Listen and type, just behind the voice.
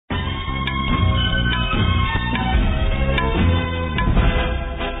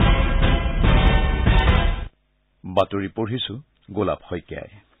বাতৰি পঢ়িছো গোলাপ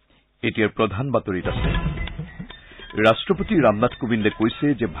শইকীয়াই। এতিয়াৰ প্ৰধান বাতৰিত আছে ৰাষ্ট্ৰপতি ৰামনাথ কোবিন্দে কৈছে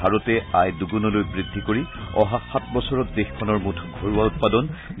যে ভাৰতে আয় দুগুণলৈ বৃদ্ধি কৰি অহা 7 বছৰত দেশখনৰ মুঠ ঘৰুৱা উৎপাদন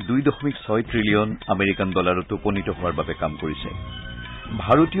 2.6 ট্ৰিলিয়ন আমেৰিকান ডলাৰত উপনীত হোৱাৰ বাবে কাম কৰিছে।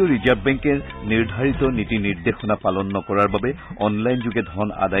 ভাৰতীয় ৰিজাৰ্ভ বেংকে নিৰ্ধাৰিত নীতি নিৰ্দেশনা পালন নকৰাৰ বাবে অনলাইন যোগে ধন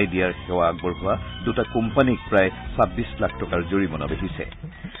আদায় দিয়াৰ সেৱা আগবঢ়োৱা দুটা কোম্পানীক প্ৰায় 26 লাখ টকাৰ জৰিমনা বিহিছে।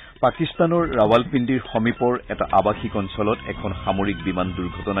 পাকিস্তানৰ ৰাৱালপিণ্ডিৰ সমীপৰ এটা আৱাসিক অঞ্চলত এখন সামৰিক বিমান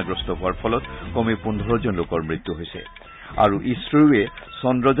দুৰ্ঘটনাগ্ৰস্ত হোৱাৰ ফলত কমেও 15 জন লোকৰ মৃত্যু হৈছে। আৰু ইছৰোৱে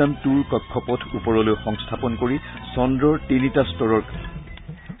চন্দ্ৰযান-2 কক্ষপথ ওপৰলৈ সংস্থাপন কৰি চন্দ্ৰৰ 3টা স্তৰৰ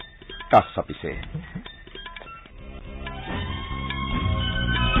কাষ চাপিছে।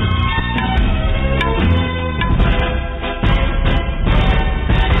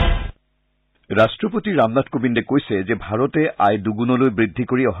 ৰাষ্ট্ৰপতি ৰামনাথ কোবিন্দে কৈছে যে ভাৰতে আয় দুগুণলৈ বৃদ্ধি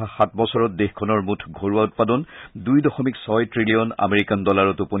কৰি অহা 7 বছৰত দেশখনৰ মুঠ ঘৰুৱা উৎপাদন 2.6 ট্ৰিলিয়ন আমেৰিকান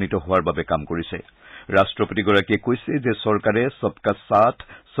ডলাৰত উপনীত হোৱাৰ বাবে কাম কৰিছে। ৰাষ্ট্ৰপতিগৰাকীয়ে কৈছে যে চৰকাৰে সবকা সাথ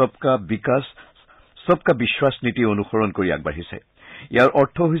সবকা বিকাশ সবকা বিশ্বাস নীতি অনুসৰণ কৰি আগবাঢ়িছে। ইয়াৰ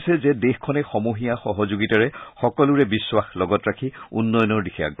অৰ্থ হৈছে যে দেশখনে সমূহীয়া সহযোগিতাৰে সকলোৰে বিশ্বাস লগত ৰাখি উন্নয়নৰ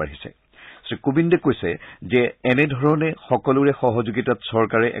দিশে আগবাঢ়িছে। শ্ৰী কোবিন্দে কৈছে যে এনেধৰণে সকলোৰে সহযোগিতাত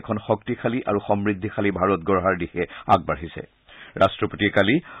চৰকাৰে এখন শক্তিশালী আৰু সমৃদ্ধিশালী ভাৰত গঢ়াৰ দিশে আগবাঢ়িছে। ৰাষ্ট্ৰপতিয়ে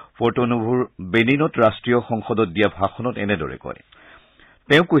কালি পৰ্ট-ন'ভোৰ বেনিনত ৰাষ্ট্ৰীয় সংসদত দিয়া ভাষণত এনেদৰে কয়।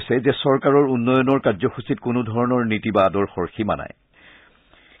 তেওঁ কৈছে যে চৰকাৰৰ উন্নয়নৰ কাৰ্যসূচীত কোনো ধৰণৰ নীতি বা আদৰ্শৰ সীমা নাই,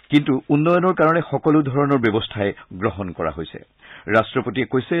 কিন্তু উন্নয়নৰ কাৰণে সকলো ধৰণৰ ব্যৱস্থাই গ্ৰহণ কৰা হৈছে।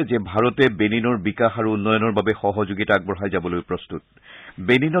 ৰাষ্ট্ৰপতিয়ে কৈছে যে ভাৰতে বেনিনৰ বিকাশ আৰু উন্নয়নৰ বাবে সহযোগিতা আগবঢ়াই যাবলৈ প্ৰস্তুত।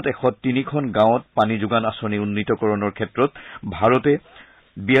 বেনিনত 103খন গাঁৱত পানী যোগান আঁচনি উন্নীতকৰণৰ ক্ষেত্ৰত ভাৰতে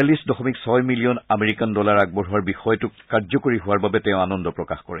 42.6 মিলিয়ন আমেৰিকান ডলাৰ আগবঢ়োৱাৰ বিষয়টোক কাৰ্যকৰী হোৱাৰ বাবে তেওঁ আনন্দ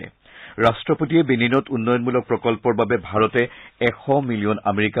প্ৰকাশ কৰে। ৰাষ্ট্ৰপতিয়ে বেনিনত উন্নয়নমূলক প্ৰকল্পৰ বাবে ভাৰতে 100 মিলিয়ন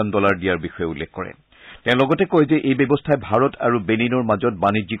আমেৰিকান ডলাৰ দিয়াৰ বিষয়ে উল্লেখ কৰে। তেওঁ লগতে কয় যে এই ব্যৱস্থাই ভাৰত আৰু বেনিনৰ মাজত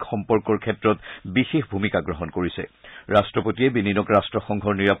বাণিজ্যিক সম্পৰ্কৰ ক্ষেত্ৰত বিশেষ ভূমিকা গ্ৰহণ কৰিছে। ৰাষ্ট্ৰপতিয়ে বেনিনক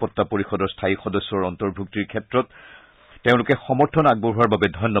ৰাষ্ট্ৰসংঘৰ নিৰাপত্তা পৰিষদৰ স্থায়ী সদস্যৰ অন্তৰ্ভুক্তিৰ ক্ষেত্ৰত তেওঁলোকে সমৰ্থন আগবঢ়োৱাৰ বাবে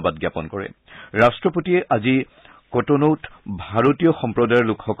ধন্যবাদ জ্ঞাপন কৰে। ৰাষ্ট্ৰপতিয়ে আজি কটনৌত ভাৰতীয় সম্প্ৰদায়ৰ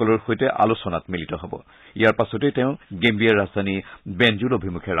লোকসকলৰ সৈতে আলোচনাত মিলিত হ'ব। ইয়াৰ পাছতে তেওঁ গেম্বিয়াৰ ৰাজধানী বেঞ্জুল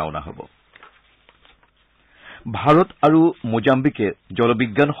অভিমুখে ৰাওনা হ'ব। ভাৰত আৰু মোজাম্বিকে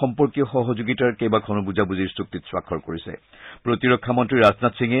জলবিজ্ঞান সম্পৰ্কীয় সহযোগিতাৰ কেইবাখনো বুজাবুজিৰ চুক্তিত স্বাক্ষৰ কৰিছে। প্ৰতিৰক্ষা মন্ত্ৰী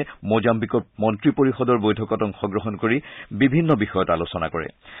ৰাজনাথ সিঙে মোজাম্বিকৰ মন্ত্ৰী পৰিষদৰ বৈঠকত অংশগ্ৰহণ কৰি বিভিন্ন বিষয়ত আলোচনা কৰে।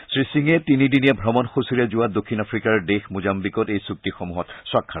 শ্ৰীসিঙে 3দিনীয়া ভ্ৰমণসূচীৰে যোৱা দক্ষিণ আফ্ৰিকাৰ দেশ মোজাম্বিকত এই চুক্তিসমূহত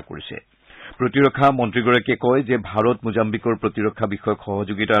স্বাক্ষৰ কৰিছে। প্ৰতিৰক্ষা মন্ত্ৰীগৰাকীয়ে কয় যে ভাৰত মোজাম্বিকৰ প্ৰতিৰক্ষা বিষয়ক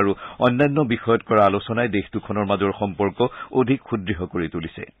সহযোগিতা আৰু অন্যান্য বিষয়ত কৰা আলোচনাই দেশ দুখনৰ মাজৰ সম্পৰ্ক অধিক সুদৃঢ় কৰি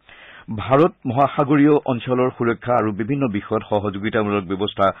তুলিছে। ভাৰত মহাসাগৰীয় অঞ্চলৰ সুৰক্ষা আৰু বিভিন্ন বিষয়ত সহযোগিতামূলক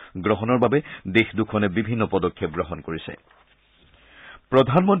ব্যৱস্থা গ্ৰহণৰ বাবে দেশ দুখনে বিভিন্ন পদক্ষেপ গ্ৰহণ কৰিছে।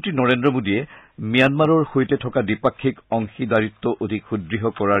 প্ৰধানমন্ত্ৰী নৰেন্দ্ৰ মোদীয়ে ম্যানমাৰৰ সৈতে থকা দ্বিপাক্ষিক অংশীদাৰিত্ব অধিক সুদৃঢ়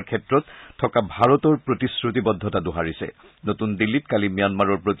কৰাৰ ক্ষেত্ৰত থকা ভাৰতৰ প্ৰতিশ্ৰুতিবদ্ধতা দোহাৰিছে। নতুন দিল্লীত কালি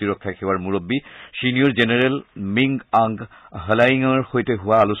ম্যানমাৰৰ প্ৰতিৰক্ষা সেৱাৰ মুৰব্বী ছিনিয়ৰ জেনেৰেল মিং আং হলাইঙৰ সৈতে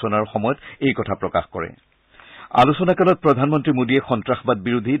হোৱা আলোচনাৰ সময়ত এই কথা প্ৰকাশ কৰে। আলোচনাকালত প্ৰধানমন্ত্ৰী মোদীয়ে সন্ত্ৰাসবাদ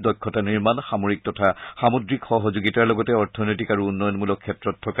বিৰোধী, দক্ষতা নিৰ্মাণ, সামৰিক তথা সামুদ্ৰিক সহযোগিতাৰ লগতে অৰ্থনৈতিক আৰু উন্নয়নমূলক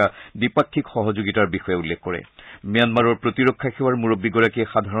ক্ষেত্ৰত থকা দ্বিপাক্ষিক সহযোগিতাৰ বিষয়ে উল্লেখ কৰে। ম্যানমাৰৰ প্ৰতিৰক্ষা সেৱাৰ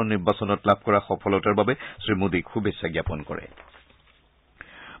মুৰব্বীগৰাকীয়ে সাধাৰণ নিৰ্বাচনত লাভ কৰা সফলতাৰ বাবে শ্ৰীমোদীক শুভেচ্ছা জ্ঞাপন কৰে।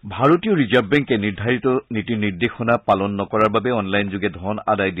 ভাৰতীয় ৰিজাৰ্ভ বেংকে নিৰ্ধাৰিত নীতি নিৰ্দেশনা পালন নকৰাৰ বাবে অনলাইন যোগে ধন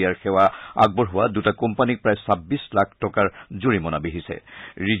আদায় দিয়াৰ সেৱা আগবঢ়োৱা দুটা কোম্পানীক প্ৰায় 26 লাখ টকাৰ জৰিমনা বিহিছে।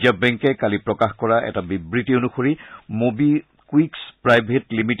 ৰিজাৰ্ভ বেংকে কালি প্ৰকাশ কৰা এটা বিবৃতি অনুসৰি মবি কুইকছ প্ৰাইভেট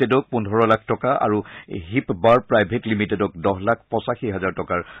লিমিটেডক 15 লাখ টকা আৰু হিপ বাৰ প্ৰাইভেট লিমিটেডক 10,85,000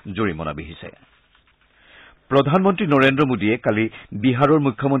 টকাৰ জৰিমনা বিহিছে। প্ৰধানমন্ত্ৰী নৰেন্দ্ৰ মোদীয়ে কালি বিহাৰৰ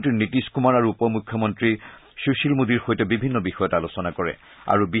মুখ্যমন্ত্ৰী নীতিশ কুমাৰ আৰু উপ মুখ্যমন্ত্ৰী সুশীল মোদীৰ সৈতে বিভিন্ন বিষয়ত আলোচনা কৰে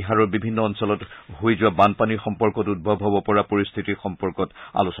আৰু বিহাৰৰ বিভিন্ন অঞ্চলত হৈ যোৱা বানপানীৰ সম্পৰ্কত উদ্ভৱ হ'ব পৰা পৰিস্থিতিৰ সম্পৰ্কত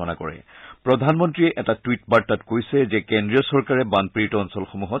আলোচনা কৰে। প্ৰধানমন্ত্ৰীয়ে এটা টুইট বাৰ্তাত কৈছে যে কেন্দ্ৰীয় চৰকাৰে বানপীড়িত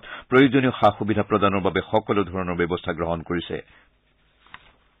অঞ্চলসমূহত প্ৰয়োজনীয় সা সুবিধা প্ৰদানৰ বাবে সকলো ধৰণৰ ব্যৱস্থা গ্ৰহণ কৰিছে।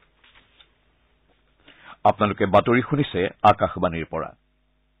 আপোনালোকে বাতৰি শুনিছে আকাশবাণীৰ পৰা।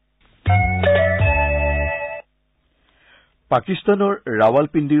 পাকিস্তানৰ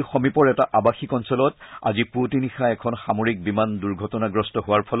ৰাৱালপিণ্ডিৰ সমীপৰ এটা আৱাসিক অঞ্চলত আজি পুৱতি নিশা এখন সামৰিক বিমান দুৰ্ঘটনাগ্ৰস্ত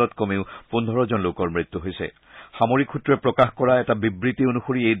হোৱাৰ ফলত কমেও 15 জন লোকৰ মৃত্যু হৈছে। সামৰিক সূত্ৰই প্ৰকাশ কৰা এটা বিবৃতি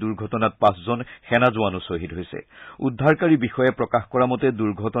অনুসৰি এই দুৰ্ঘটনাত 5জন সেনা জোৱানো শ্বহীদ হৈছে। উদ্ধাৰকাৰী বিষয়াই প্ৰকাশ কৰা মতে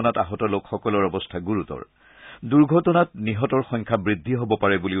দুৰ্ঘটনাত আহত লোকসকলৰ অৱস্থা গুৰুতৰ। দুৰ্ঘটনাত নিহতৰ সংখ্যা বৃদ্ধি হ'ব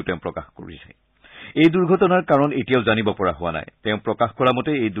পাৰে বুলিও তেওঁ প্ৰকাশ কৰিছে। এই দুৰ্ঘটনাৰ কাৰণ এতিয়াও জানিব পৰা হোৱা নাই তেওঁ প্ৰকাশ কৰা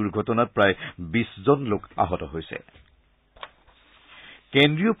মতে এই দুৰ্ঘটনাত প্ৰায় 20 জন লোক আহত হৈছে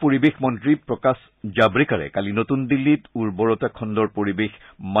কেন্দ্ৰীয় পৰিৱেশ মন্ত্ৰী প্ৰকাশ জাভড়েকাৰে কালি নতুন দিল্লীত উৰ্বৰতা খণ্ডৰ পৰিৱেশ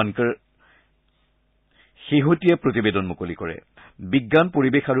মানকৰ শেহতীয়া প্ৰতিবেদন মুকলি কৰে বিজ্ঞান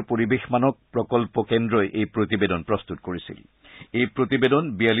পৰিৱেশ আৰু পৰিৱেশ মানক প্ৰকল্প কেন্দ্ৰই এই প্ৰতিবেদন প্ৰস্তুত কৰিছিল এই প্ৰতিবেদন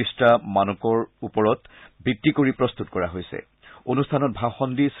 42টা মানকৰ ওপৰত ভিত্তি কৰি প্ৰস্তুত কৰা হৈছে অনুষ্ঠানত ভাষণ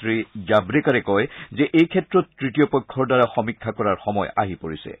দি শ্ৰী জাভড়েকাৰে কয় যে এই ক্ষেত্ৰত তৃতীয় পক্ষৰ দ্বাৰা সমীক্ষা কৰাৰ সময় আহি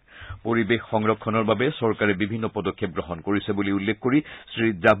পৰিছে পৰিৱেশ সংৰক্ষণৰ বাবে চৰকাৰে বিভিন্ন পদক্ষেপ গ্ৰহণ কৰিছে বুলি উল্লেখ কৰি শ্ৰী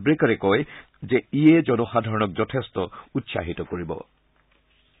জাভড়েকাৰে কয় যে ইয়ে জনসাধাৰণক যথেষ্ট উৎসাহিত কৰিব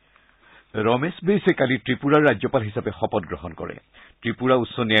ৰমেশ বেইছে কালি ত্ৰিপুৰাৰ ৰাজ্যপাল হিচাপে শপত গ্ৰহণ কৰে ত্ৰিপুৰা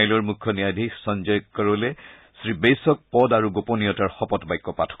উচ্চ ন্যায়ালয়ৰ মুখ্য ন্যায়াধীশ সঞ্জয় কৰলে শ্ৰী বেইছক পদ আৰু গোপনীয়তাৰ শপত বাক্য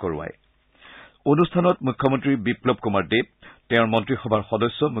পাঠ কৰোৱায় অনুষ্ঠানত মুখ্যমন্ত্ৰী বিপ্লৱ কুমাৰ দেৱ তেওঁৰ মন্ত্ৰীসভাৰ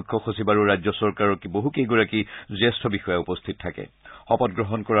সদস্য মুখ্য সচিব আৰু ৰাজ্য চৰকাৰৰ বহুকেইগৰাকী জ্যেষ্ঠ বিষয়া উপস্থিত থাকে শপত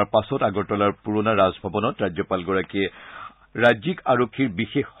গ্ৰহণ কৰাৰ পাছত আগৰতলাৰ পুৰণা ৰাজভৱনত ৰাজ্যপালগৰাকীয়ে ৰাজ্যিক আৰক্ষীৰ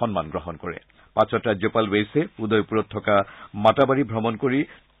বিশেষ সন্মান গ্ৰহণ কৰে পাছত ৰাজ্যপাল বেইছে উদয়পুৰত থকা মাতাবাৰী ভ্ৰমণ কৰি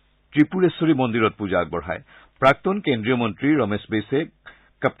ত্ৰিপুৰেশ্বৰী মন্দিৰত পূজা আগবঢ়ায় প্ৰাক্তন কেন্দ্ৰীয় মন্ত্ৰী ৰমেশ বেইছে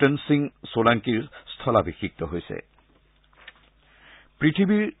কেপ্টেইন সিং সোলাংকিৰ স্থলাভিষিক্ত হৈছে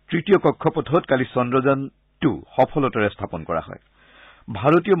পৃথিৱীৰ তৃতীয় কক্ষপথত কালি চন্দ্ৰযান-2 সফলতাৰে স্থাপন কৰা হয়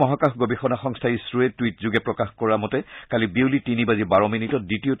ভাৰতীয় মহাকাশ গৱেষণা সংস্থা ইছৰোৱে টুইটযোগে প্ৰকাশ কৰা মতে কালি বিয়লি 3:12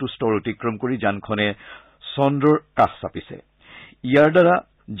 দ্বিতীয়টো স্তৰ অতিক্ৰম কৰি যানখনে চন্দ্ৰৰ কাষ চাপিছে ইয়াৰ দ্বাৰা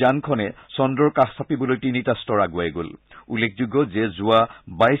যানখনে চন্দ্ৰৰ কাষ চাপিবলৈ 3টা স্তৰ আগুৱাই গ'ল উল্লেখযোগ্য যে যোৱা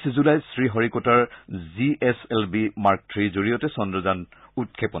 22 জুলাইত শ্ৰীহৰিকোটাৰ GSLV Mark 3 জৰিয়তে চন্দ্ৰযান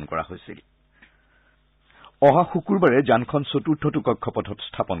উৎক্ষেপণ কৰা হৈছিল অহা শুকুৰবাৰে যানখন চতুৰ্থটো কক্ষপথত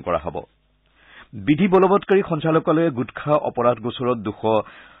স্থাপন কৰা হ'ব বিধি বলবৎকাৰী সঞ্চালকালয়ে গুটখা অপৰাধ গোচৰত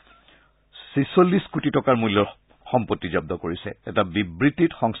 246 কোটি টকাৰ মূল্যৰ সম্পত্তি জব্দ কৰিছে এটা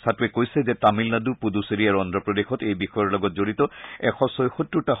বিবৃতিত সংস্থাটোৱে কৈছে যে তামিলনাডু পুডুচেৰী আৰু অন্ধ্ৰপ্ৰদেশত এই বিষয়ৰ লগত জড়িত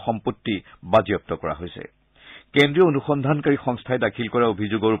 176টা সম্পত্তি বাজেয়াপ্ত কৰা হৈছে কেন্দ্ৰীয় অনুসন্ধানকাৰী সংস্থাই দাখিল কৰা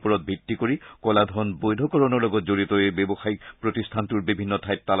অভিযোগৰ ওপৰত ভিত্তি কৰি কলাধন বৈধকৰণৰ লগত জড়িত এই ব্যৱসায়িক প্ৰতিষ্ঠানটোৰ বিভিন্ন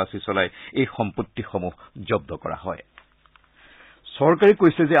ঠাইত তালাচী চলাই এই সম্পত্তিসমূহ জব্দ কৰা হয় চৰকাৰে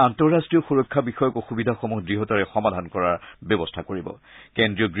কৈছে যে আন্তঃৰাষ্ট্ৰীয় সুৰক্ষা বিষয়ক অসুবিধাসমূহ দৃঢ়তাৰে সমাধান কৰাৰ ব্যৱস্থা কৰিব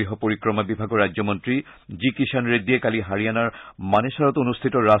কেন্দ্ৰীয় গৃহ পৰিক্ৰমা বিভাগৰ ৰাজ্যমন্ত্ৰী জি কিষাণ ৰেড্ডীয়ে কালি হাৰিয়ানাৰ মানেছাৰত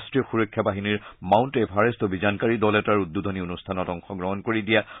অনুষ্ঠিত ৰাষ্ট্ৰীয় সুৰক্ষা বাহিনীৰ মাউণ্ট এভাৰেষ্ট অভিযানকাৰী দল এটাৰ উদ্বোধনী অনুষ্ঠানত অংশগ্ৰহণ কৰি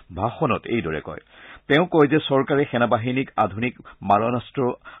দিয়া ভাষণত এইদৰে কয় তেওঁ কয় যে চৰকাৰে সেনাবাহিনীক আধুনিক মাৰণাস্ত্ৰ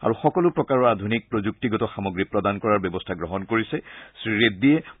আৰু সকলো প্ৰকাৰৰ আধুনিক প্ৰযুক্তিগত সামগ্ৰী প্ৰদান কৰাৰ ব্যৱস্থা গ্ৰহণ কৰিছে শ্ৰী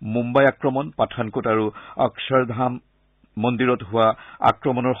ৰেড্ডীয়ে মুম্বাই আক্ৰমণ পাঠানকোট আৰু অক্ষৰধাম মন্দিৰত হোৱা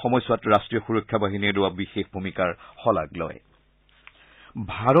আক্ৰমণৰ সময়ছোৱাত ৰাষ্ট্ৰীয় সুৰক্ষা বাহিনীয়ে লোৱা বিশেষ ভূমিকাৰ শলাগ লয়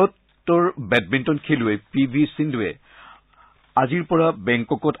ভাৰতৰ বেডমিণ্টন খেলুৱৈ PV সিন্ধুৱে আজিৰ পৰা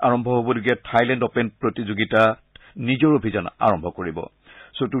বেংককত আৰম্ভ হ'বলগীয়া থাইলেণ্ড অপেন প্ৰতিযোগিতাত নিজৰ অভিযান আৰম্ভ কৰিব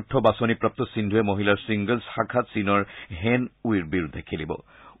চতুৰ্থ বাছনিপ্ৰাপ্ত সিন্ধুৱে মহিলাৰ ছিংগলছ শাখাত চীনৰ হেন উইৰ বিৰুদ্ধে খেলিব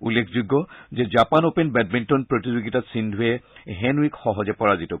উল্লেখযোগ্য যে জাপান অপেন বেডমিণ্টন প্ৰতিযোগিতাত সিন্ধুৱে হেন উইক সহজে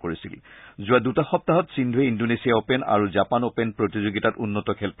পৰাজিত কৰিছিল যোৱা 2 সপ্তাহত সিন্ধুৱে ইণ্ডোনেছিয়া অপেন আৰু জাপান অপেন প্ৰতিযোগিতাত উন্নত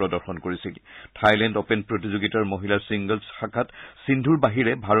খেল প্ৰদৰ্শন কৰিছিল থাইলেণ্ড অপেন প্ৰতিযোগিতাৰ মহিলাৰ ছিংগলছ শাখাত সিন্ধুৰ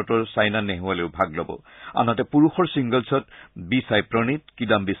বাহিৰে ভাৰতৰ চাইনা নেহৱালেও ভাগ ল'ব আনহাতে পুৰুষৰ ছিংগলছত বি সাই প্ৰণীত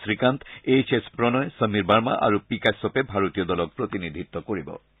কিদাম্বি শ্ৰীকান্ত HS প্ৰণয় সমীৰ বাৰ্মা আৰু পি কাশ্যপে ভাৰতীয় দলক প্ৰতিনিধিত্ব কৰিব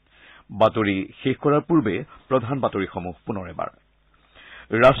বাতৰি শেষ কৰাৰ পূৰ্বে প্ৰধান বাতৰিসমূহ পুনৰ এবাৰ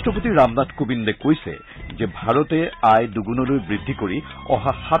ৰাষ্ট্ৰপতি ৰামনাথ কোবিন্দে কৈছে যে ভাৰতে আয় দুগুণলৈ বৃদ্ধি কৰি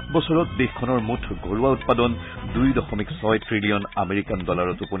অহা 7 বছৰত দেশখনৰ মুঠ ঘৰুৱা উৎপাদন 2.6 ট্ৰিলিয়ন আমেৰিকান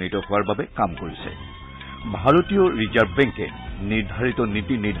ডলাৰত উপনীত হোৱাৰ বাবে কাম কৰিছে ভাৰতীয় ৰিজাৰ্ভ বেংকে নিৰ্ধাৰিত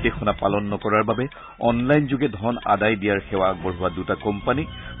নীতি নিৰ্দেশনা পালন নকৰাৰ বাবে অনলাইন যোগে ধন আদায় দিয়াৰ সেৱা আগবঢ়োৱা 2টা কোম্পানীক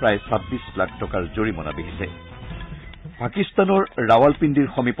প্ৰায় 26 লাখ টকাৰ জৰিমনা বিহিছে পাকিস্তানৰ ৰাৱালপিণ্ডিৰ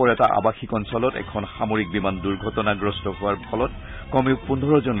সমীপৰ এটা আৱাসিক অঞ্চলত এখন সামৰিক বিমান দুৰ্ঘটনাগ্ৰস্ত হোৱাৰ ফলত কমেও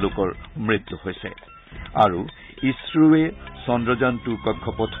 15 জন লোকৰ মৃত্যু হৈছে আৰু ইছৰোৱে চন্দ্ৰযান-2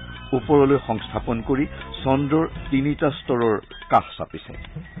 কক্ষপথ ওপৰলৈ সংস্থাপন কৰি চন্দ্ৰৰ 3টা স্তৰৰ কাষ চাপিছে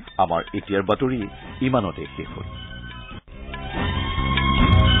আমাৰ এতিয়াৰ বাতৰি ইমানতে শেষ হ'ল